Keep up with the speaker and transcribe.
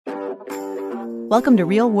Welcome to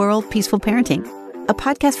Real World Peaceful Parenting, a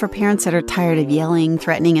podcast for parents that are tired of yelling,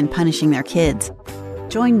 threatening, and punishing their kids.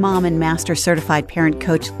 Join mom and master certified parent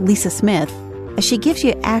coach Lisa Smith as she gives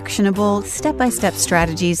you actionable, step-by-step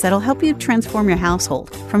strategies that'll help you transform your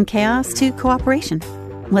household from chaos to cooperation.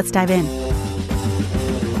 Let's dive in.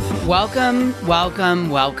 Welcome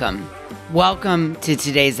to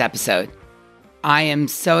today's episode. I am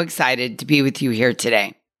so excited to be with you here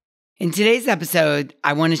today. In today's episode,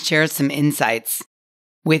 I want to share some insights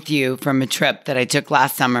with you from a trip that I took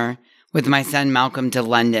last summer with my son Malcolm to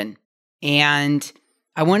London. And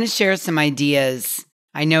I want to share some ideas.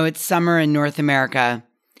 I know it's summer in North America,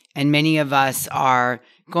 and many of us are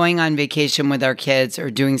going on vacation with our kids or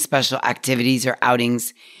doing special activities or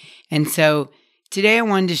outings. And so today I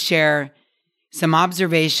wanted to share some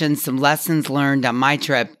observations, some lessons learned on my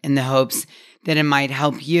trip in the hopes that it might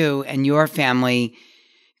help you and your family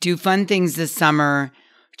do fun things this summer,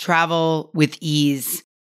 travel with ease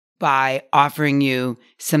by offering you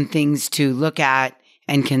some things to look at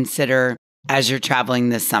and consider as you're traveling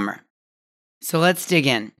this summer. So let's dig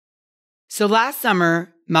in. So last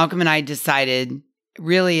summer, Malcolm and I decided,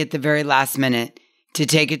 really at the very last minute, to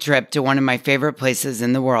take a trip to one of my favorite places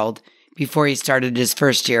in the world before he started his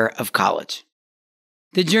first year of college.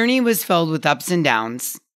 The journey was filled with ups and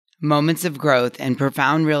downs, moments of growth, and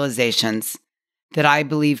profound realizations that I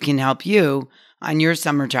believe can help you on your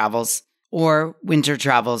summer travels or winter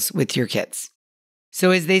travels with your kids.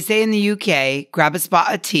 So as they say in the UK, grab a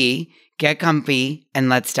spot of tea, get comfy, and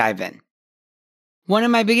let's dive in. One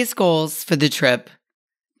of my biggest goals for the trip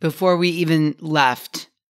before we even left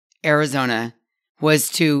Arizona was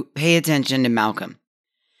to pay attention to Malcolm,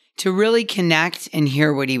 to really connect and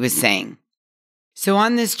hear what he was saying. So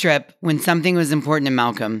on this trip, when something was important to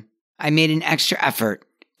Malcolm, I made an extra effort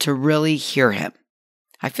to really hear him.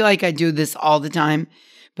 I feel like I do this all the time,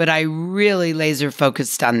 but I really laser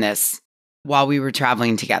focused on this while we were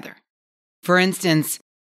traveling together. For instance,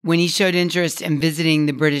 when he showed interest in visiting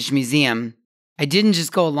the British Museum, I didn't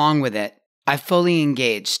just go along with it. I fully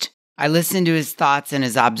engaged. I listened to his thoughts and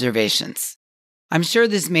his observations. I'm sure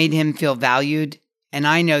this made him feel valued, and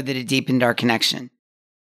I know that it deepened our connection.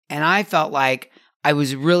 And I felt like I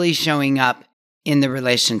was really showing up in the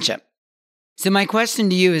relationship. So my question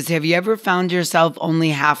to you is, have you ever found yourself only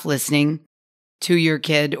half listening to your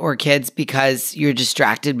kid or kids because you're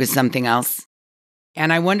distracted with something else?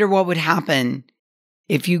 And I wonder what would happen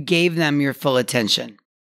if you gave them your full attention.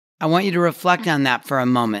 I want you to reflect on that for a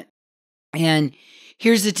moment. And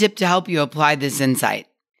here's a tip to help you apply this insight.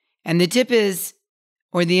 And the tip is,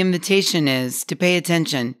 or the invitation is, to pay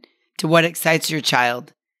attention to what excites your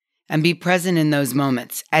child and be present in those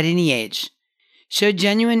moments at any age. Show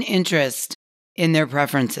genuine interest in their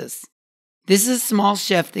preferences. This is a small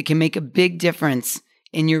shift that can make a big difference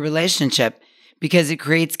in your relationship because it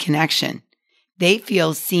creates connection. They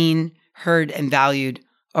feel seen, heard, and valued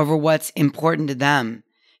over what's important to them,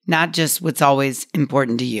 not just what's always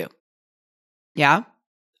important to you. Yeah?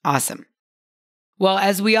 Awesome. Well,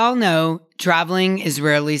 as we all know, traveling is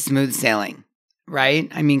rarely smooth sailing, right?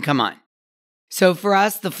 I mean, come on. So for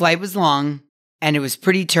us, the flight was long and it was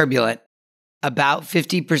pretty turbulent, about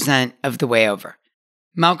 50% of the way over.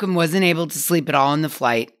 Malcolm wasn't able to sleep at all on the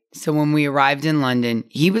flight, so when we arrived in London,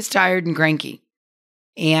 he was tired and cranky.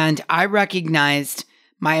 And I recognized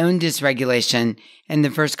my own dysregulation in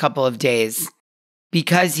the first couple of days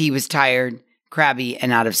because he was tired, crabby,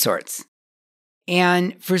 and out of sorts.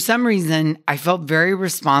 And for some reason, I felt very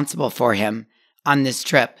responsible for him on this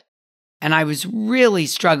trip, and I was really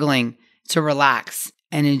struggling to relax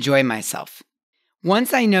and enjoy myself.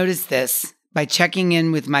 Once I noticed this, by checking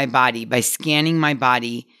in with my body, by scanning my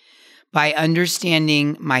body, by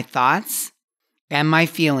understanding my thoughts and my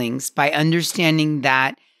feelings, by understanding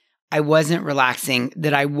that I wasn't relaxing,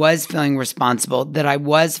 that I was feeling responsible, that I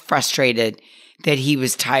was frustrated, that he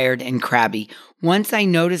was tired and crabby. Once I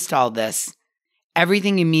noticed all this,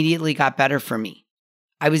 everything immediately got better for me.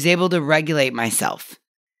 I was able to regulate myself.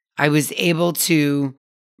 I was able to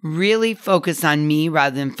really focus on me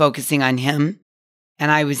rather than focusing on him. And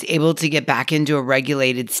I was able to get back into a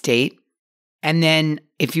regulated state. And then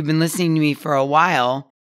if you've been listening to me for a while,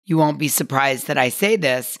 you won't be surprised that I say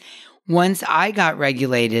this. Once I got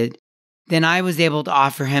regulated, then I was able to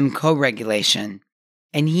offer him co-regulation.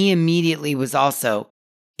 And he immediately was also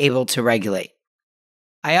able to regulate.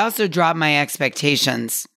 I also dropped my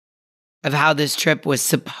expectations of how this trip was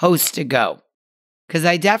supposed to go, because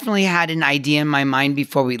I definitely had an idea in my mind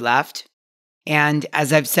before we left. And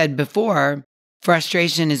as I've said before,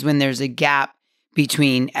 frustration is when there's a gap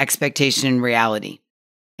between expectation and reality.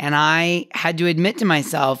 And I had to admit to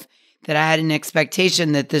myself that I had an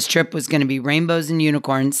expectation that this trip was going to be rainbows and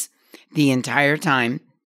unicorns the entire time.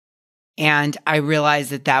 And I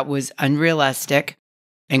realized that that was unrealistic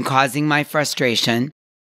and causing my frustration.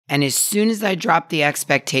 And as soon as I dropped the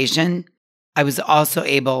expectation, I was also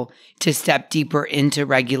able to step deeper into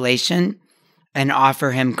regulation and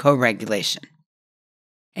offer him co-regulation.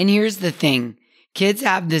 And here's the thing. Kids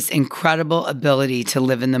have this incredible ability to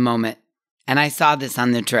live in the moment. And I saw this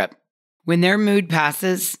on the trip. When their mood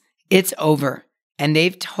passes, it's over. And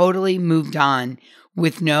they've totally moved on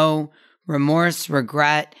with no remorse,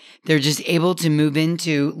 regret. They're just able to move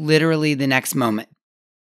into literally the next moment.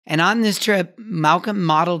 And on this trip, Malcolm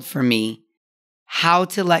modeled for me how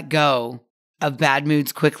to let go of bad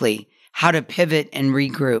moods quickly, how to pivot and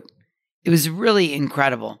regroup. It was really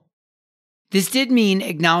incredible. This did mean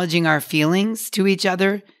acknowledging our feelings to each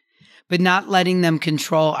other, but not letting them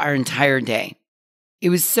control our entire day. It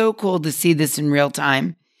was so cool to see this in real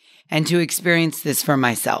time and to experience this for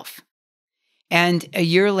myself. And a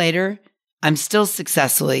year later, I'm still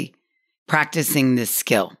successfully practicing this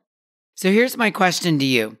skill. So here's my question to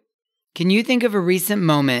you. Can you think of a recent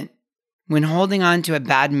moment when holding on to a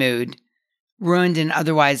bad mood ruined an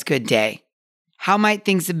otherwise good day? How might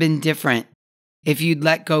things have been different if you'd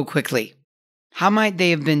let go quickly? How might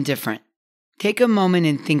they have been different? Take a moment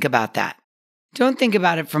and think about that. Don't think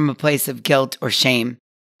about it from a place of guilt or shame,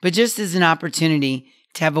 but just as an opportunity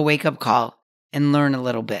to have a wake-up call and learn a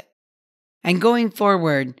little bit. And going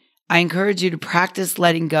forward, I encourage you to practice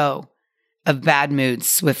letting go of bad moods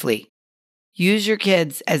swiftly. Use your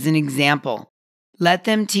kids as an example. Let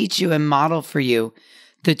them teach you and model for you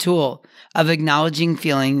the tool of acknowledging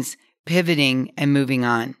feelings, pivoting, and moving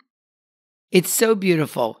on. It's so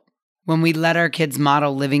beautiful when we let our kids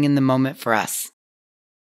model living in the moment for us.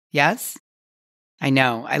 Yes? I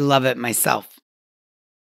know, I love it myself.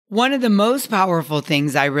 One of the most powerful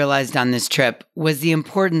things I realized on this trip was the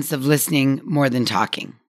importance of listening more than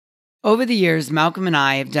talking. Over the years, Malcolm and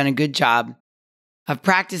I have done a good job of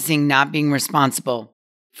practicing not being responsible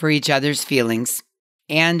for each other's feelings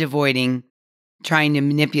and avoiding trying to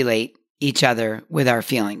manipulate each other with our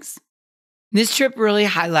feelings. This trip really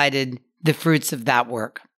highlighted the fruits of that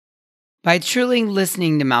work. By truly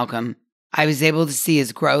listening to Malcolm, I was able to see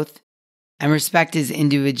his growth and respect his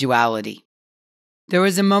individuality. There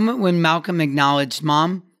was a moment when Malcolm acknowledged,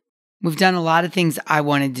 "Mom, we've done a lot of things I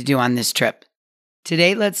wanted to do on this trip.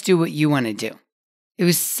 Today, let's do what you want to do." It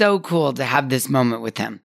was so cool to have this moment with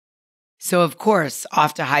him. So, of course,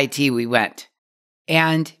 off to high tea we went.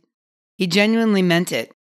 And he genuinely meant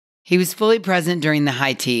it. He was fully present during the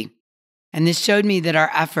high tea. And this showed me that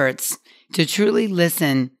our efforts to truly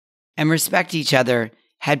listen and respect each other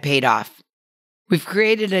had paid off. We've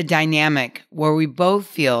created a dynamic where we both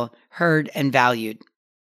feel heard and valued.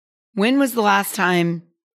 When was the last time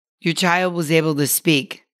your child was able to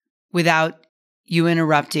speak without you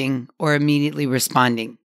interrupting or immediately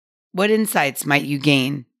responding? What insights might you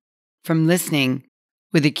gain from listening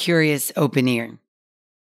with a curious, open ear?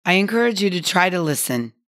 I encourage you to try to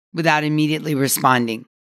listen without immediately responding.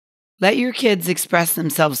 Let your kids express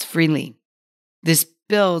themselves freely. This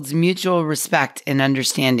builds mutual respect and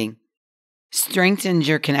understanding, strengthens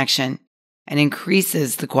your connection, and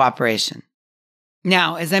increases the cooperation.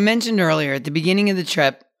 Now, as I mentioned earlier, at the beginning of the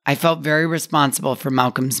trip, I felt very responsible for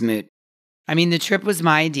Malcolm's mood. I mean, the trip was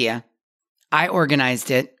my idea. I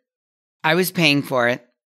organized it. I was paying for it.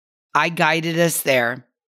 I guided us there.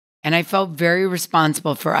 And I felt very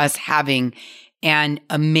responsible for us having an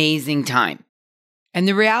amazing time. And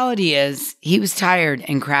the reality is, he was tired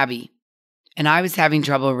and crabby, and I was having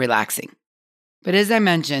trouble relaxing. But as I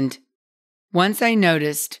mentioned, once I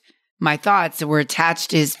noticed my thoughts that were attached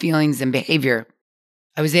to his feelings and behavior,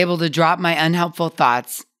 I was able to drop my unhelpful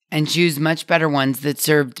thoughts and choose much better ones that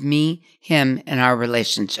served me, him, and our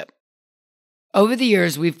relationship. Over the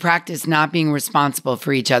years, we've practiced not being responsible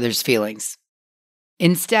for each other's feelings.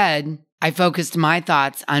 Instead, I focused my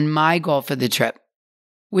thoughts on my goal for the trip,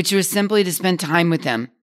 which was simply to spend time with him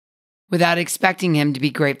without expecting him to be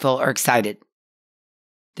grateful or excited.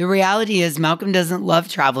 The reality is Malcolm doesn't love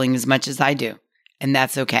traveling as much as I do, and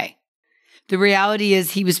that's okay. The reality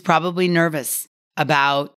is he was probably nervous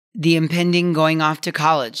about the impending going off to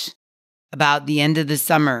college, about the end of the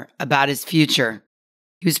summer, about his future.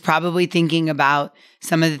 He was probably thinking about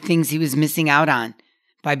some of the things he was missing out on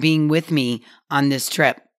by being with me on this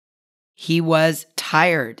trip. He was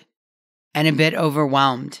tired and a bit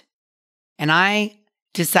overwhelmed. And I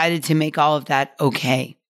decided to make all of that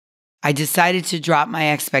okay. I decided to drop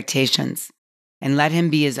my expectations and let him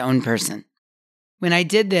be his own person. When I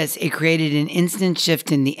did this, it created an instant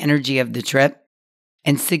shift in the energy of the trip,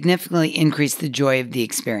 and significantly increase the joy of the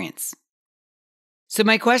experience. So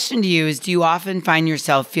my question to you is, do you often find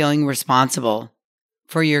yourself feeling responsible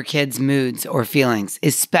for your kids' moods or feelings,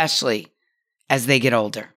 especially as they get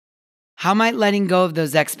older? How might letting go of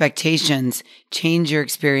those expectations change your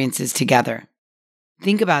experiences together?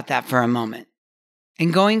 Think about that for a moment.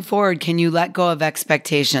 And going forward, can you let go of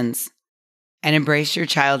expectations and embrace your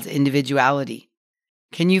child's individuality?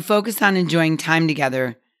 Can you focus on enjoying time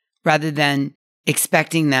together rather than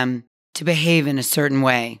expecting them to behave in a certain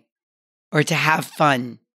way, or to have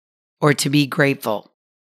fun, or to be grateful?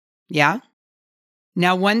 Yeah?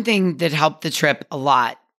 Now, one thing that helped the trip a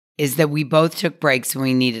lot is that we both took breaks when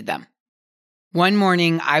we needed them. One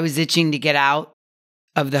morning, I was itching to get out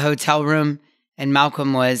of the hotel room, and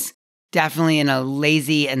Malcolm was definitely in a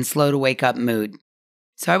lazy and slow to wake up mood.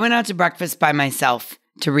 So I went out to breakfast by myself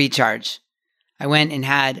to recharge. I went and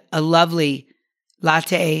had a lovely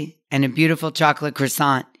latte and a beautiful chocolate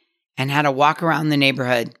croissant and had a walk around the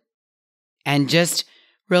neighborhood and just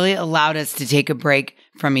really allowed us to take a break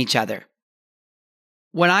from each other.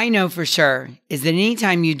 What I know for sure is that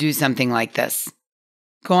anytime you do something like this,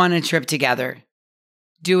 go on a trip together,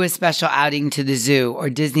 do a special outing to the zoo or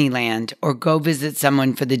Disneyland, or go visit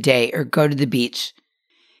someone for the day or go to the beach,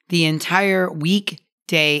 the entire week,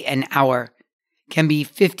 day, and hour can be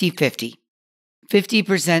 50-50.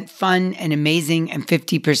 50% fun and amazing and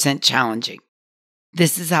 50% challenging.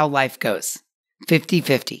 This is how life goes,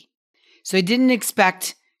 50-50. So I didn't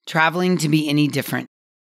expect traveling to be any different.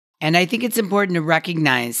 And I think it's important to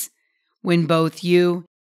recognize when both you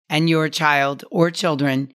and your child or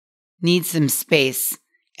children need some space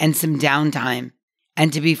and some downtime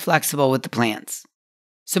and to be flexible with the plans.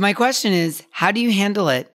 So my question is, how do you handle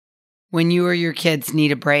it when you or your kids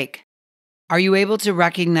need a break? Are you able to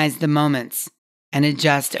recognize the moments and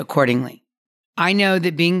adjust accordingly? I know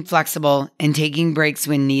that being flexible and taking breaks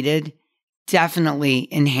when needed definitely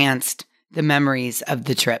enhanced the memories of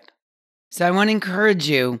the trip. So I want to encourage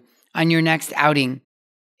you on your next outing,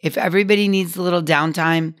 if everybody needs a little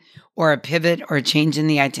downtime or a pivot or a change in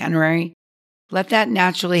the itinerary, let that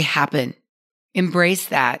naturally happen. Embrace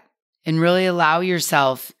that and really allow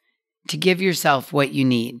yourself to give yourself what you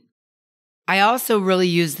need. I also really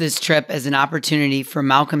use this trip as an opportunity for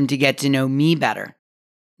Malcolm to get to know me better,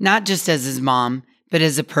 not just as his mom, but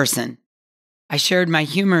as a person. I shared my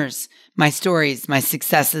humors, my stories, my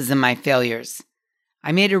successes, and my failures.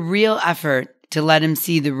 I made a real effort to let him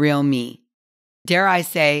see the real me. Dare I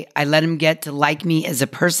say, I let him get to like me as a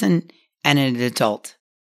person and an adult.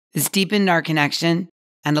 This deepened our connection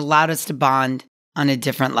and allowed us to bond on a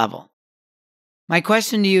different level. My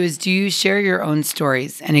question to you is, do you share your own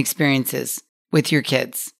stories and experiences with your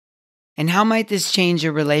kids? And how might this change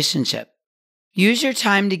your relationship? Use your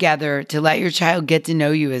time together to let your child get to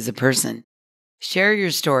know you as a person. Share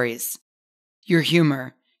your stories, your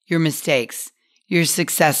humor, your mistakes, your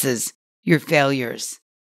successes, your failures.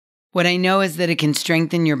 What I know is that it can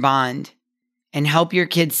strengthen your bond and help your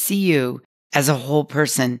kids see you as a whole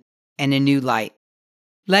person in a new light.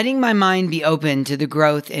 Letting my mind be open to the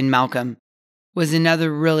growth in Malcolm was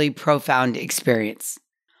another really profound experience.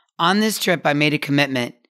 On this trip, I made a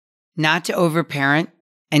commitment not to overparent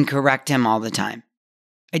and correct him all the time.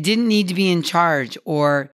 I didn't need to be in charge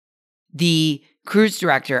or the cruise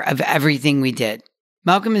director of everything we did.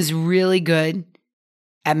 Malcolm is really good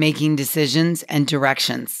at making decisions and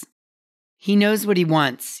directions. He knows what he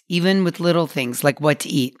wants, even with little things like what to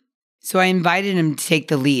eat. So I invited him to take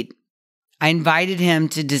the lead. I invited him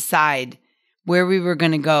to decide where we were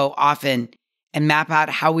going to go often and map out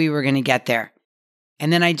how we were going to get there.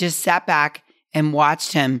 And then I just sat back and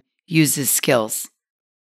watched him use his skills.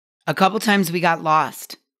 A couple times we got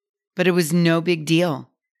lost, but it was no big deal.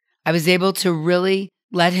 I was able to really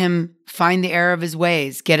let him find the error of his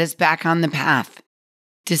ways, get us back on the path,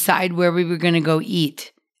 decide where we were going to go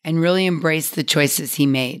eat, and really embrace the choices he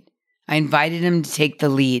made. I invited him to take the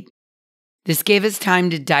lead. This gave us time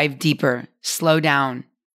to dive deeper, slow down,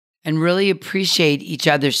 and really appreciate each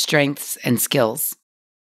other's strengths and skills.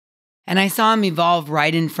 And I saw him evolve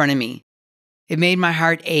right in front of me. It made my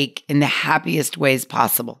heart ache in the happiest ways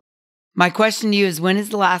possible. My question to you is, when is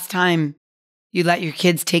the last time you let your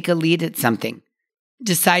kids take a lead at something?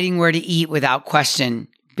 Deciding where to eat without question,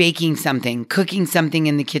 baking something, cooking something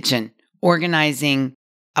in the kitchen, organizing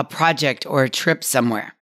a project or a trip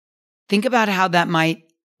somewhere. Think about how that might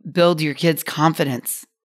build your kids' confidence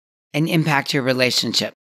and impact your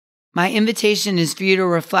relationship. My invitation is for you to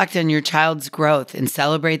reflect on your child's growth and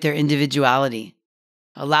celebrate their individuality.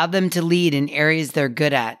 Allow them to lead in areas they're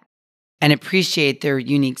good at and appreciate their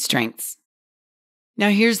unique strengths. Now,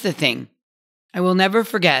 here's the thing. I will never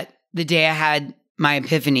forget the day I had my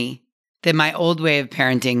epiphany that my old way of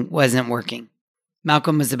parenting wasn't working.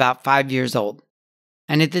 Malcolm was about 5 years old.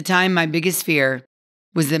 And at the time, my biggest fear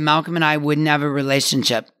was that Malcolm and I wouldn't have a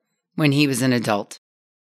relationship when he was an adult.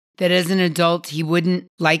 That as an adult, he wouldn't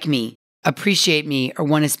like me, appreciate me, or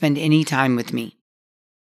want to spend any time with me.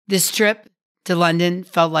 This trip to London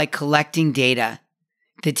felt like collecting data,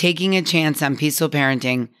 that taking a chance on peaceful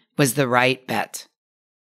parenting was the right bet.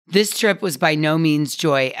 This trip was by no means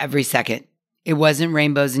joy every second. It wasn't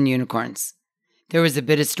rainbows and unicorns. There was a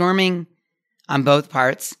bit of storming on both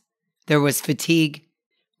parts. There was fatigue.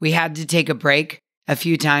 We had to take a break a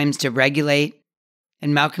few times to regulate,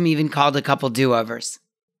 and Malcolm even called a couple do-overs.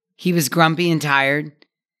 He was grumpy and tired,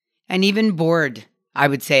 and even bored, I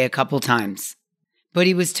would say, a couple times. But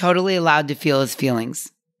he was totally allowed to feel his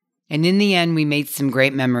feelings. And in the end, we made some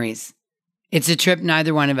great memories. It's a trip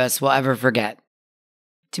neither one of us will ever forget.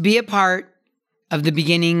 To be a part of the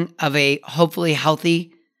beginning of a hopefully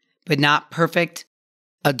healthy, but not perfect,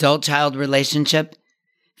 adult-child relationship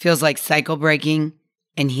feels like cycle breaking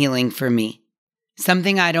and healing for me.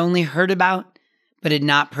 Something I'd only heard about, but had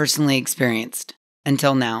not personally experienced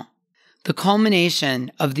until now. The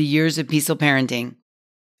culmination of the years of peaceful parenting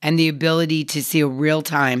and the ability to see real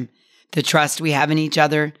time the trust we have in each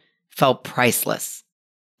other felt priceless.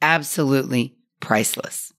 Absolutely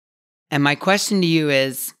priceless. And my question to you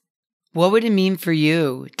is, what would it mean for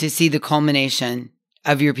you to see the culmination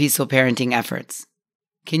of your peaceful parenting efforts?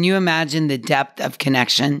 Can you imagine the depth of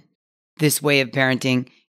connection this way of parenting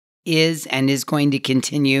is and is going to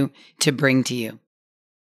continue to bring to you?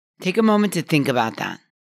 Take a moment to think about that.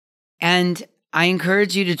 And I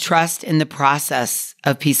encourage you to trust in the process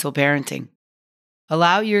of peaceful parenting.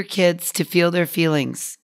 Allow your kids to feel their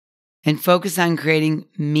feelings and focus on creating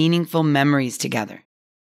meaningful memories together.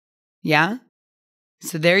 Yeah?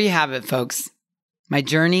 So there you have it, folks. My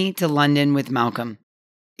journey to London with Malcolm.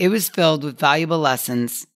 It was filled with valuable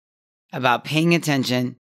lessons about paying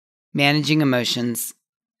attention, managing emotions,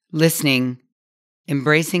 listening,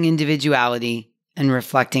 embracing individuality, and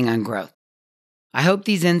reflecting on growth. I hope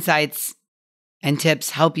these insights and tips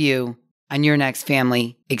help you on your next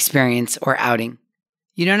family experience or outing.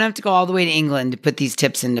 You don't have to go all the way to England to put these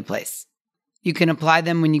tips into place. You can apply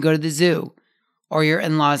them when you go to the zoo, or your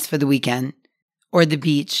in-laws for the weekend, or the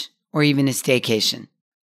beach, or even a staycation.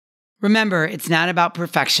 Remember, it's not about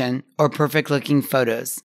perfection or perfect-looking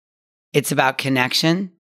photos. It's about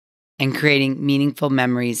connection and creating meaningful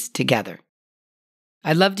memories together.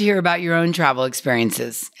 I'd love to hear about your own travel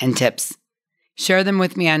experiences and tips. Share them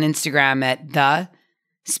with me on Instagram at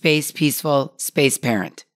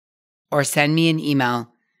 @peaceful_parent, or send me an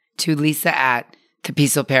email to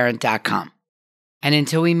lisa@thepeacefulparent.com. And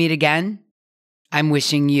until we meet again, I'm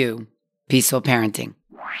wishing you peaceful parenting.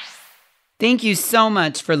 Thank you so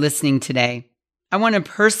much for listening today. I want to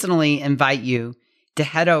personally invite you to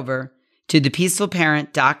head over to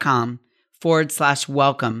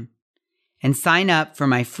thepeacefulparent.com/welcome and sign up for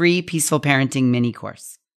my free Peaceful Parenting mini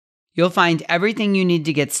course. You'll find everything you need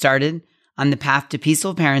to get started on the path to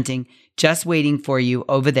peaceful parenting just waiting for you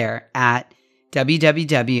over there at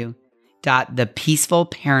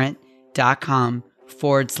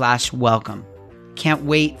www.thepeacefulparent.com/welcome. Can't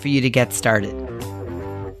wait for you to get started.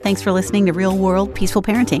 Thanks for listening to Real World Peaceful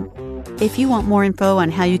Parenting. If you want more info on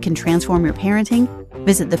how you can transform your parenting,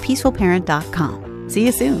 visit thepeacefulparent.com. See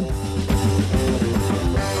you soon.